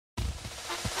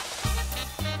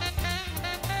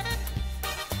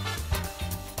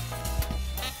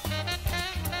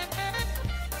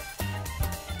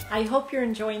I hope you're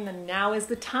enjoying the Now is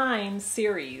the Time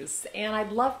series, and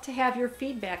I'd love to have your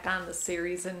feedback on the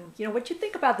series and what you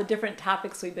think about the different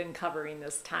topics we've been covering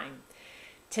this time.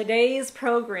 Today's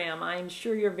program, I'm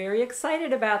sure you're very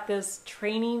excited about this,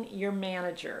 training your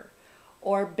manager,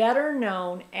 or better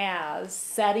known as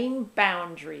setting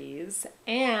boundaries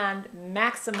and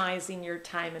maximizing your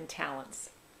time and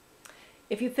talents.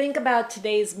 If you think about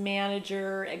today's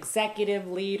manager, executive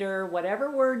leader,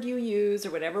 whatever word you use or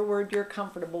whatever word you're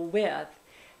comfortable with,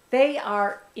 they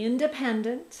are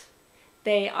independent,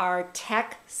 they are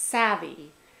tech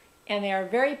savvy, and they are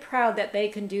very proud that they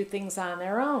can do things on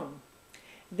their own.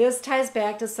 This ties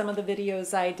back to some of the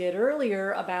videos I did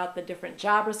earlier about the different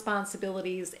job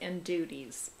responsibilities and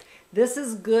duties. This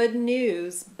is good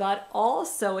news, but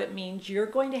also it means you're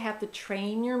going to have to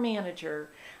train your manager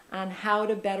on how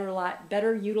to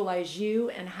better utilize you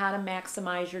and how to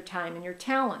maximize your time and your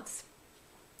talents.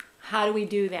 How do we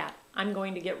do that? I'm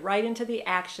going to get right into the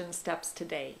action steps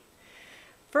today.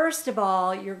 First of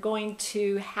all, you're going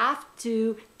to have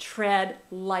to tread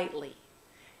lightly.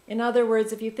 In other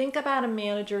words, if you think about a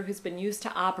manager who's been used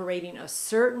to operating a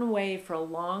certain way for a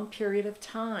long period of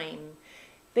time,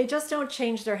 they just don't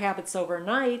change their habits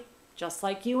overnight, just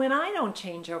like you and I don't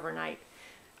change overnight.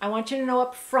 I want you to know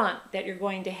up front that you're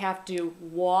going to have to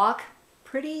walk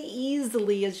pretty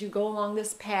easily as you go along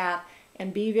this path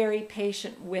and be very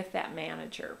patient with that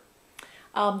manager.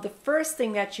 The first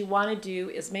thing that you want to do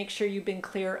is make sure you've been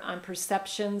clear on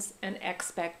perceptions and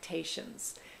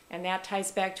expectations. And that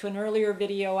ties back to an earlier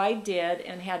video I did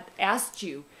and had asked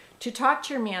you to talk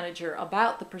to your manager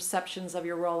about the perceptions of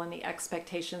your role and the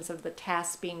expectations of the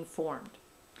task being formed.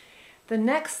 The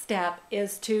next step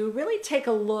is to really take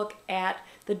a look at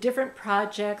the different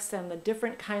projects and the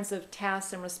different kinds of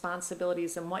tasks and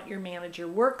responsibilities and what your manager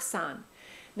works on.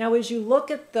 Now, as you look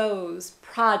at those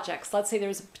projects, let's say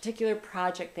there's a particular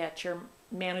project that your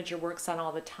manager works on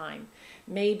all the time.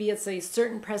 Maybe it's a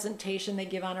certain presentation they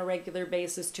give on a regular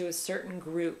basis to a certain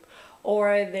group,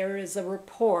 or there is a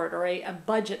report or a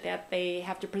budget that they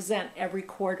have to present every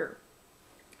quarter.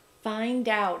 Find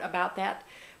out about that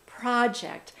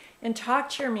project and talk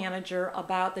to your manager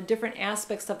about the different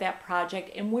aspects of that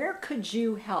project and where could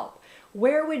you help?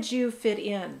 Where would you fit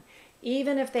in?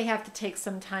 Even if they have to take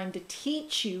some time to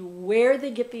teach you where they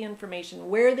get the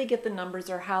information, where they get the numbers,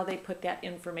 or how they put that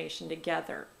information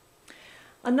together.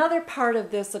 Another part of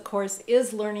this, of course,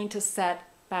 is learning to set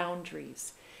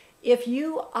boundaries. If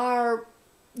you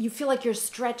feel like you're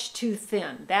stretched too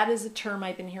thin, that is a term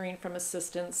I've been hearing from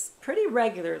assistants pretty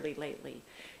regularly lately.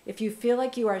 If you feel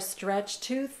like you are stretched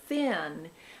too thin,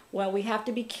 well, we have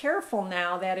to be careful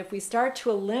now that if we start to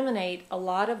eliminate a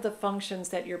lot of the functions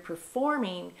that you're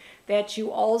performing, that you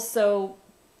also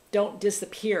don't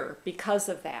disappear because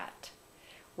of that.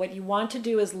 What you want to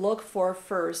do is look for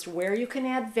first where you can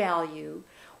add value,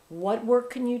 what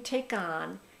work can you take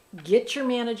on, get your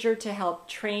manager to help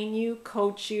train you,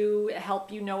 coach you,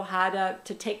 help you know how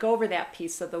to take over that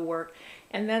piece of the work,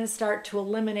 and then start to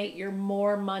eliminate your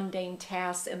more mundane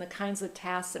tasks and the kinds of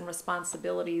tasks and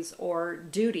responsibilities or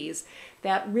duties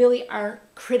that really aren't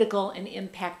critical and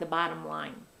impact the bottom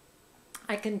line.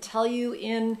 I can tell you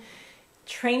in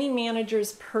training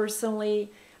managers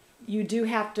personally, you do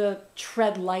have to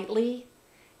tread lightly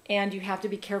and you have to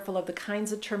be careful of the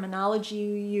kinds of terminology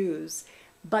you use.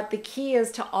 But the key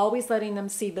is to always letting them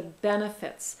see the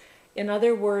benefits. In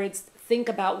other words, think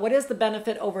about what is the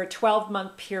benefit over a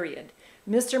 12-month period.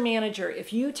 Mr. Manager,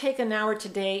 if you take an hour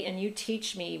today and you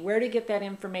teach me where to get that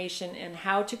information and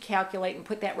how to calculate and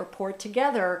put that report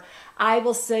together, I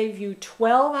will save you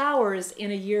 12 hours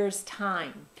in a year's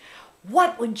time.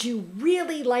 What would you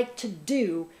really like to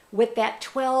do with that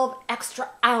 12 extra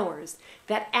hours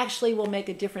that actually will make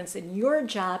a difference in your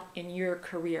job, in your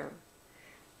career?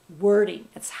 Wording.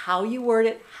 It's how you word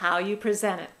it, how you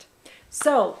present it.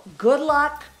 So, good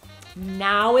luck.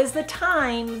 Now is the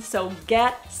time, so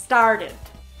get started.